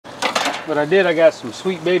what I did, I got some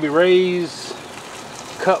Sweet Baby Ray's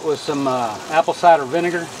cut with some apple cider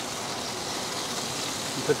vinegar.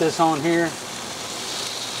 Put this on here.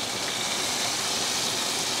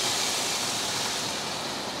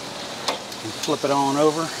 And flip it on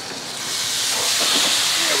over. There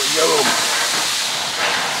we go.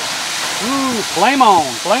 Ooh, flame on,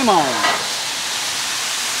 flame on.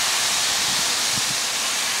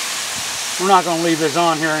 We're not going to leave this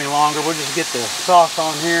on here any longer. We'll just get the sauce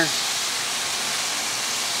on here.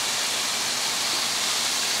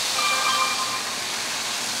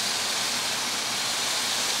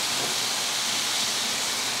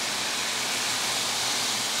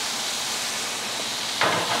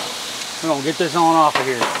 We're going to get this on off of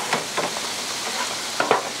here.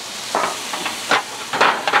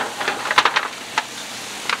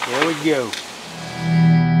 There we go.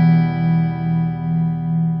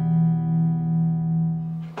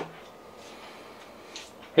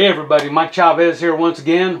 Hey everybody, Mike Chavez here once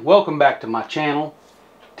again. Welcome back to my channel.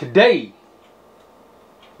 Today,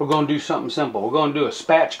 we're going to do something simple. We're going to do a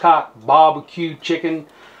spatchcock barbecue chicken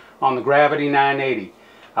on the Gravity 980.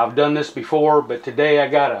 I've done this before, but today I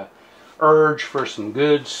got a urge for some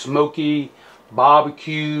good smoky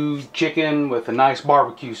barbecue chicken with a nice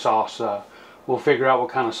barbecue sauce. We'll figure out what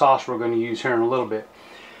kind of sauce we're going to use here in a little bit.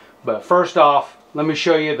 But first off, let me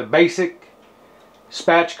show you the basic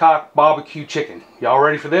spatchcock barbecue chicken. Y'all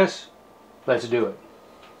ready for this? Let's do it.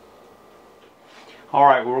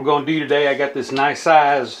 Alright, what we're going to do today, I got this nice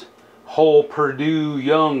size whole Purdue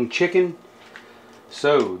young chicken.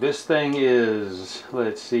 So this thing is,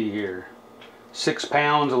 let's see here, 6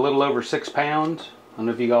 pounds, a little over 6 pounds. I don't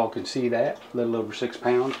know if you all can see that, a little over 6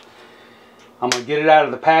 pounds. I'm going to get it out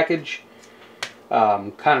of the package,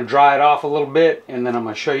 kind of dry it off a little bit, and then I'm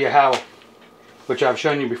going to show you how, which I've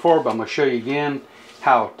shown you before, but I'm going to show you again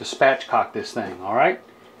how to spatchcock this thing. Alright?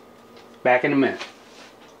 Back in a minute.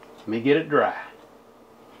 Let me get it dry.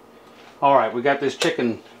 Alright, we got this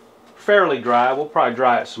chicken fairly dry. We'll probably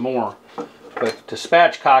dry it some more. But to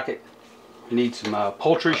spatchcock it, you need some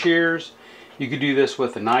poultry shears. You could do this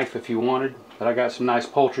with a knife if you wanted, but I got some nice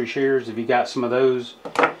poultry shears. If you got some of those,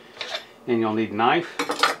 then you'll need a knife.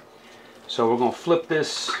 So we're going to flip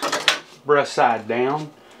this breast side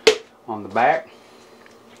down on the back.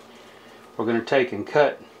 We're going to take and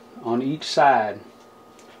cut on each side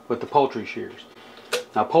with the poultry shears.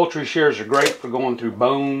 Now poultry shears are great for going through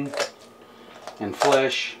bone and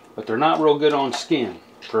flesh, but they're not real good on skin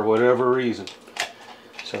for whatever reason.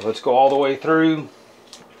 So let's go all the way through.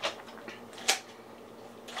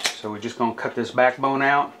 So we're just going to cut this backbone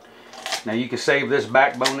out. Now you can save this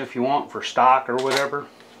backbone if you want for stock or whatever.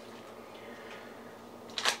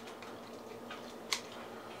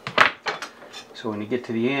 So when you get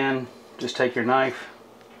to the end, just take your knife,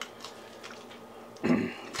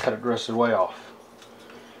 cut it the rest of the way off.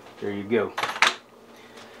 There you go.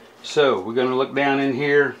 So we're going to look down in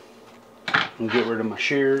here and get rid of my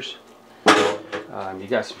shears. You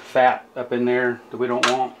got some fat up in there that we don't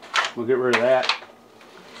want. We'll get rid of that.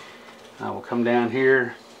 We'll come down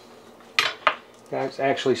here. There's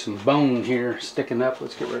actually some bone here sticking up.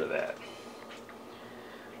 Let's get rid of that.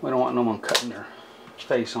 We don't want no one cutting their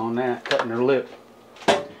face on that, cutting their lip.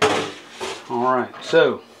 Alright,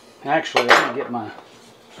 so actually I'm going to get my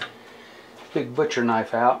big butcher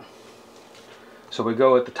knife out. So we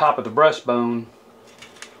go at the top of the breastbone,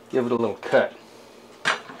 give it a little cut.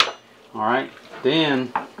 Alright, then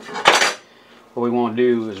what we want to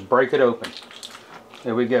do is break it open.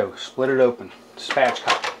 There we go, split it open,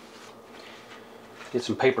 spatchcock. Get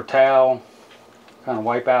some paper towel, kind of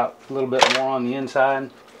wipe out a little bit more on the inside.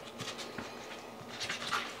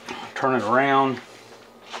 Turn it around.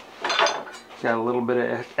 Got a little bit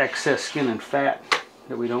of excess skin and fat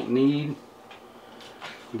that we don't need.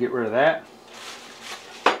 Get rid of that.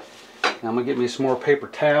 Now I'm going to get me some more paper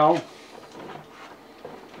towel.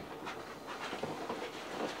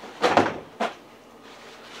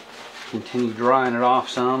 Continue drying it off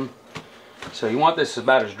some. So you want this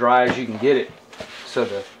about as dry as you can get it so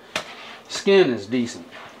the skin is decent.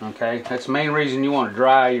 Okay, that's the main reason you want to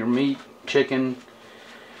dry your meat, chicken,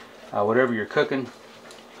 whatever you're cooking,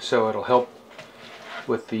 so it'll help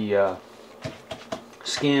with the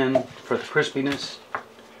skin for the crispiness.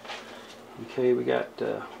 Okay, we got,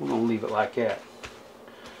 we're going to leave it like that.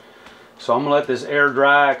 So I'm going to let this air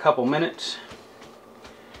dry a couple minutes.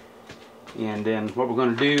 And then what we're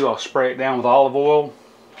going to do, I'll spray it down with olive oil.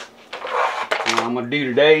 And what I'm going to do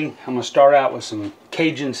today, I'm going to start out with some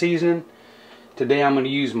Cajun seasoning. Today I'm going to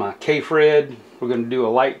use my K-Fred. We're going to do a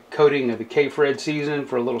light coating of the K-Fred seasoning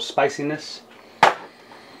for a little spiciness.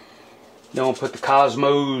 Then we'll put the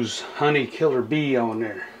Cosmos Honey Killer Bee on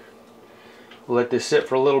there. We'll let this sit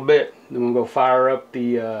for a little bit, then we'll go fire up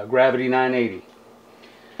the Gravity 980.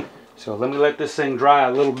 So let me let this thing dry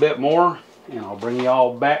a little bit more, and I'll bring you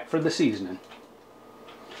all back for the seasoning.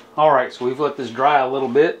 Alright, so we've let this dry a little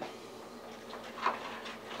bit.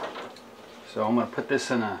 So I'm going to put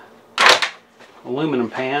this in a aluminum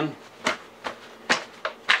pan.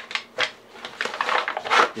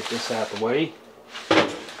 Get this out of the way.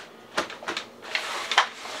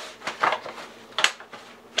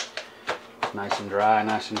 Nice and dry,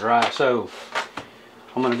 nice and dry. So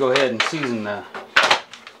I'm going to go ahead and season the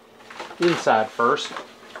inside first.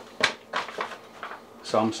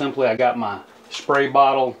 So I got my spray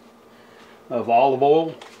bottle of olive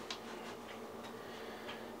oil.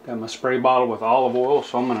 Got my spray bottle with olive oil,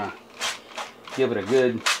 so I'm going to give it a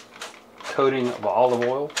good coating of olive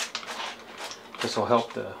oil. This will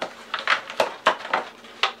help to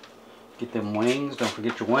get them wings. Don't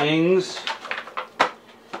forget your wings.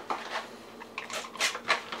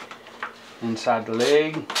 Inside the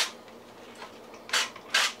leg.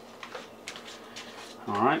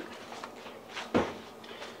 Alright.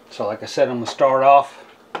 So like I said, I'm going to start off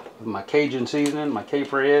with my Cajun seasoning, my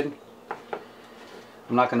caper red.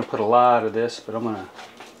 I'm not going to put a lot of this, but I'm going to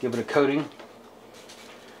give it a coating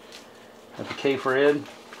of the caper red.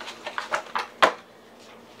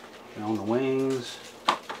 And on the wings.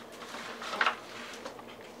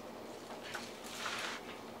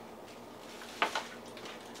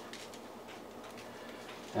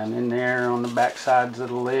 And in there on the back sides of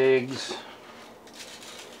the legs.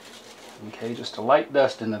 Okay, just a light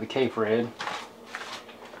dust into the caper red.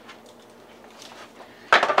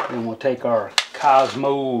 Then we'll take our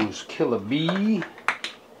Cosmos Killer Bee.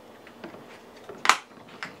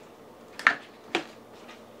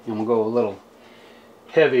 And we'll go a little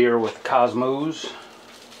heavier with Cosmos.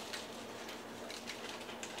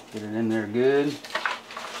 Get it in there good.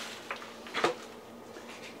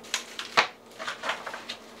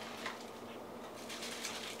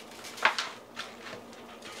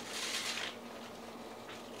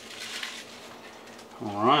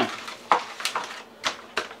 Alright.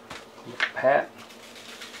 Pat.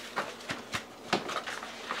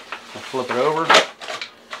 I'll flip it over.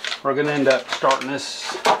 We're going to end up starting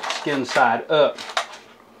this skin side up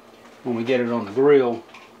when we get it on the grill.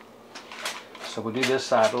 So we'll do this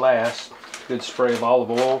side last. Good spray of olive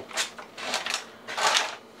oil.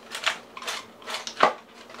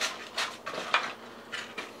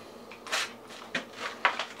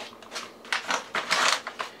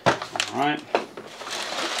 Alright.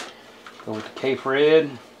 Go with the cape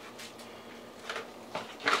red.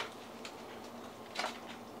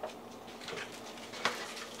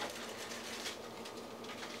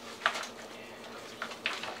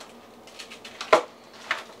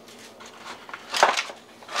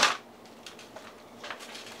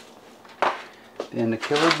 Then the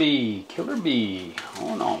Killer Bee. Killer Bee.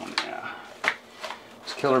 Hold on now.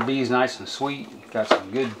 This Killer Bee is nice and sweet. Got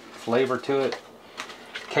some good flavor to it.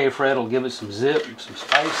 Cape red will give it some zip, some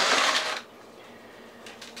spice.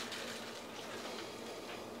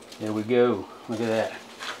 There we go. Look at that.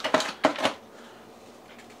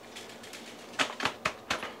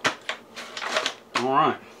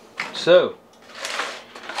 Alright. So,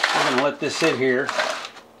 I'm going to let this sit here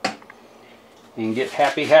and get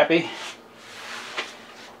happy.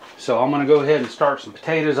 So I'm going to go ahead and start some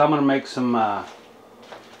potatoes. I'm going to make some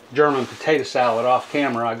German potato salad off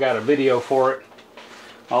camera. I got a video for it.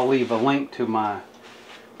 I'll leave a link to my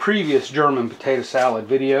previous German potato salad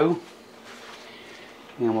video.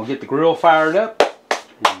 And we'll get the grill fired up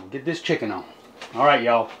and we'll get this chicken on. Alright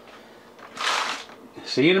y'all.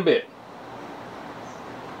 See you in a bit.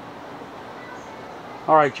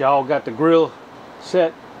 Alright y'all, got the grill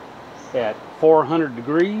set at 400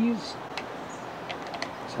 degrees.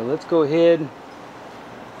 So let's go ahead,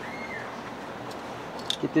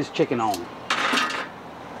 get this chicken on.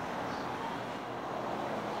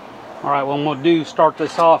 Alright, what I'm going to do, start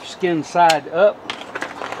this off skin side up.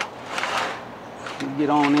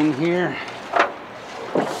 Get on in here.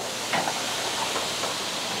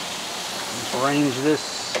 Just arrange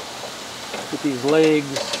this, get these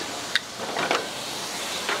legs.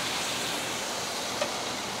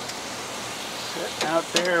 Set out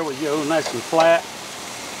there we go, nice and flat.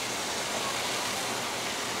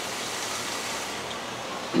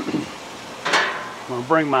 I'm going to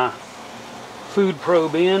bring my food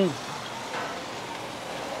probe in.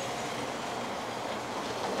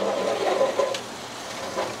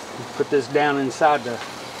 Put this down inside the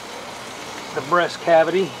breast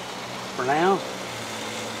cavity for now.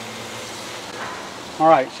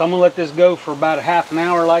 Alright, so I'm going to let this go for about a half an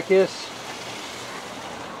hour like this.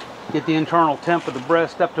 Get the internal temp of the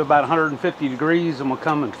breast up to about 150 degrees, and we'll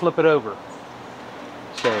come and flip it over.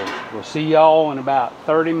 So we'll see y'all in about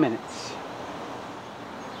 30 minutes.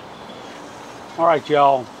 All right,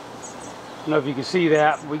 y'all. I don't know if you can see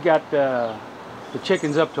that. We got the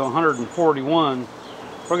chickens up to 141.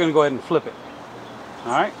 We're going to go ahead and flip it.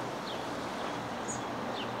 All right.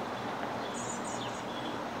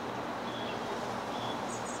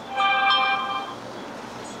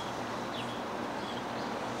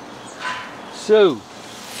 So,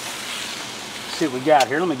 let's see what we got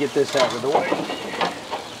here. Let me get this out of the way.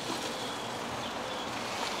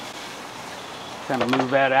 Kind of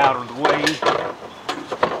move that out of the way.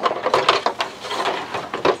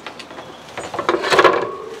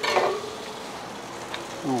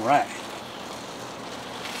 All right.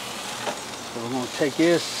 So we're going to take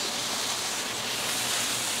this.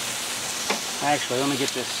 Actually, let me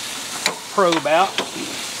get this probe out.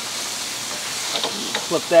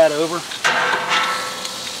 Flip that over.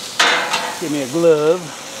 Give me a glove.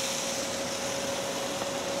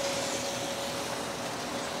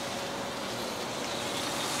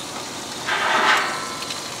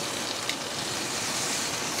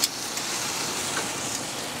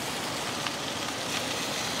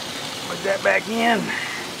 Put that back in.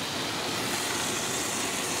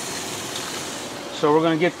 So we're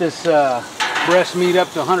going to get this breast meat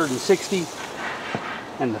up to 160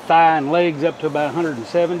 and the thigh and legs up to about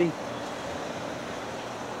 170.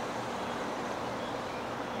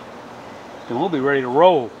 And we'll be ready to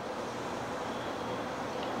roll.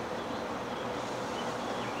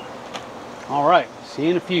 All right, see you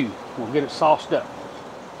in a few. We'll get it sauced up.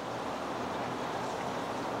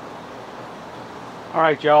 All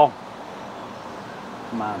right, y'all.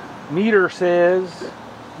 My meter says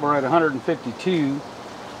we're at 152.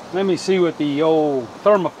 Let me see what the old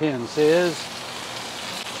thermopin says.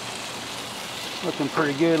 Looking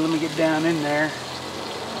pretty good. Let me get down in there.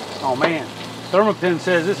 Oh man, thermopin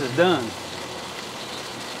says this is done.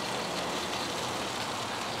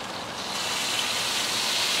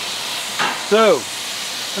 So,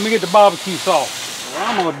 let me get the barbecue sauce. What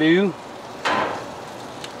I'm gonna do,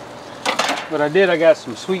 I got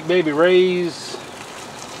some Sweet Baby Ray's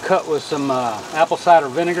cut with some apple cider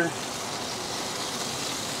vinegar.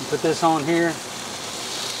 Put this on here.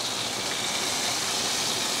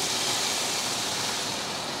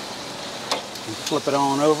 And flip it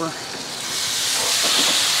on over.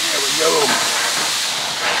 There we go.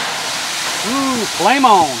 Ooh, flame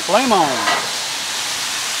on, flame on.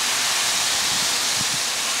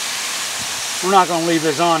 We're not going to leave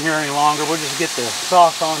this on here any longer. We'll just get the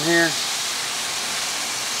sauce on here.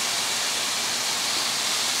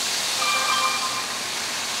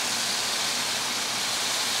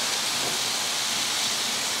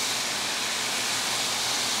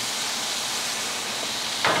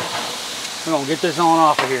 We're going to get this on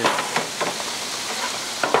off of here.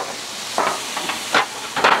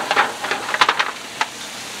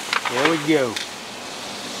 There we go.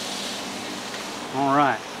 All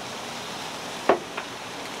right.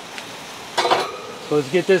 So let's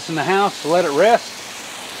get this in the house, let it rest,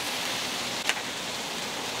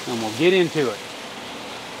 and we'll get into it.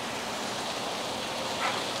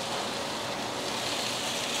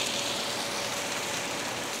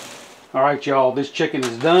 All right, y'all, this chicken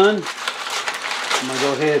is done. I'm gonna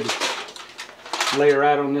go ahead and lay her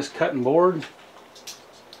out on this cutting board.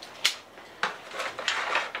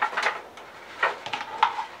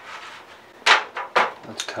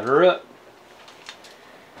 Let's cut her up.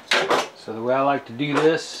 So the way I like to do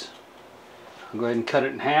this, I'll go ahead and cut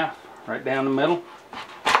it in half, right down the middle.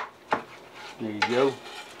 There you go.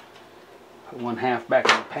 Put one half back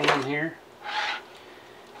in the pan here.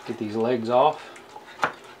 Get these legs off.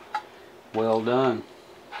 Well done.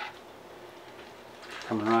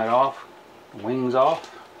 Coming right off. The wings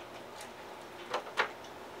off.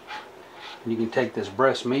 And you can take this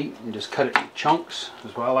breast meat and just cut it in chunks.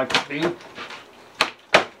 That's what I like to do.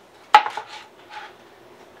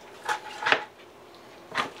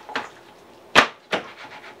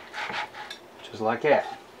 Just like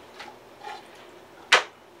that.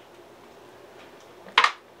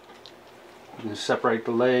 You can separate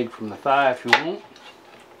the leg from the thigh if you want.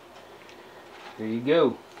 There you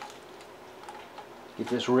go. Get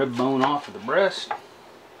this rib bone off of the breast.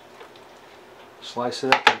 Slice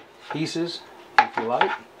it up in pieces if you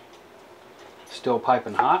like. Still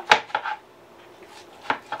piping hot.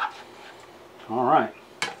 Alright.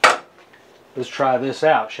 Let's try this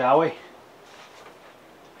out, shall we?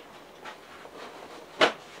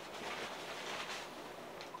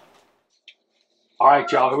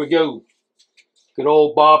 Alright, y'all, here we go. Good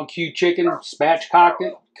old barbecue chicken, spatchcocked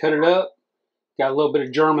it, cut it up. Got a little bit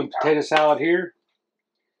of German potato salad here.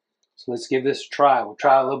 So let's give this a try. We'll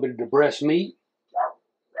try a little bit of the breast meat.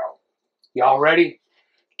 Y'all ready?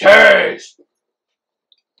 Taste!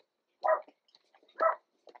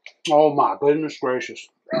 Oh my goodness gracious.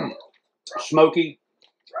 Smoky,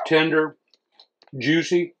 tender,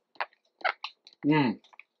 juicy. Get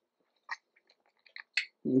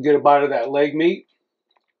a bite of that leg meat.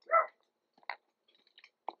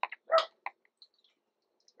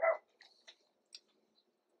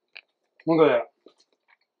 Look at that.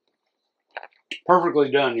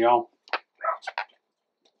 Perfectly done, y'all.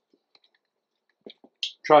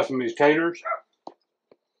 Try some of these taters.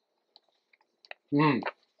 Good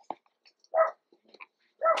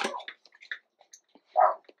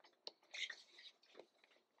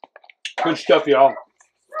stuff, y'all.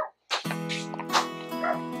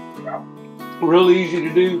 Real easy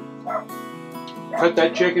to do. Cut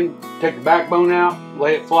that chicken, take the backbone out,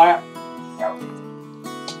 lay it flat.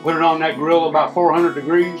 Put it on that grill about 400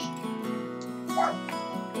 degrees.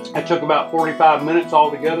 It took about 45 minutes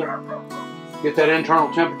altogether. Get that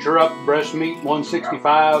internal temperature up. Breast meat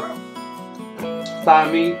 165.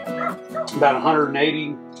 Thigh meat about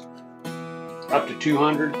 180 up to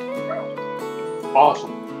 200.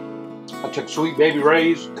 Awesome. I took Sweet Baby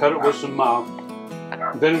Ray's, cut it with some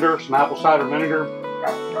vinegar, some apple cider vinegar.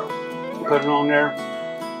 Put it on there.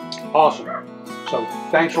 Awesome. So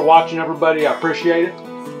thanks for watching, everybody. I appreciate it.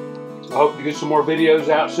 I hope to get some more videos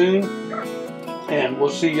out soon. And we'll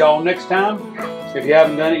see y'all next time. If you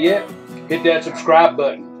haven't done it yet, hit that subscribe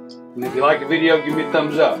button. And if you like the video, give me a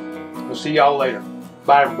thumbs up. We'll see y'all later.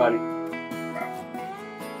 Bye, everybody.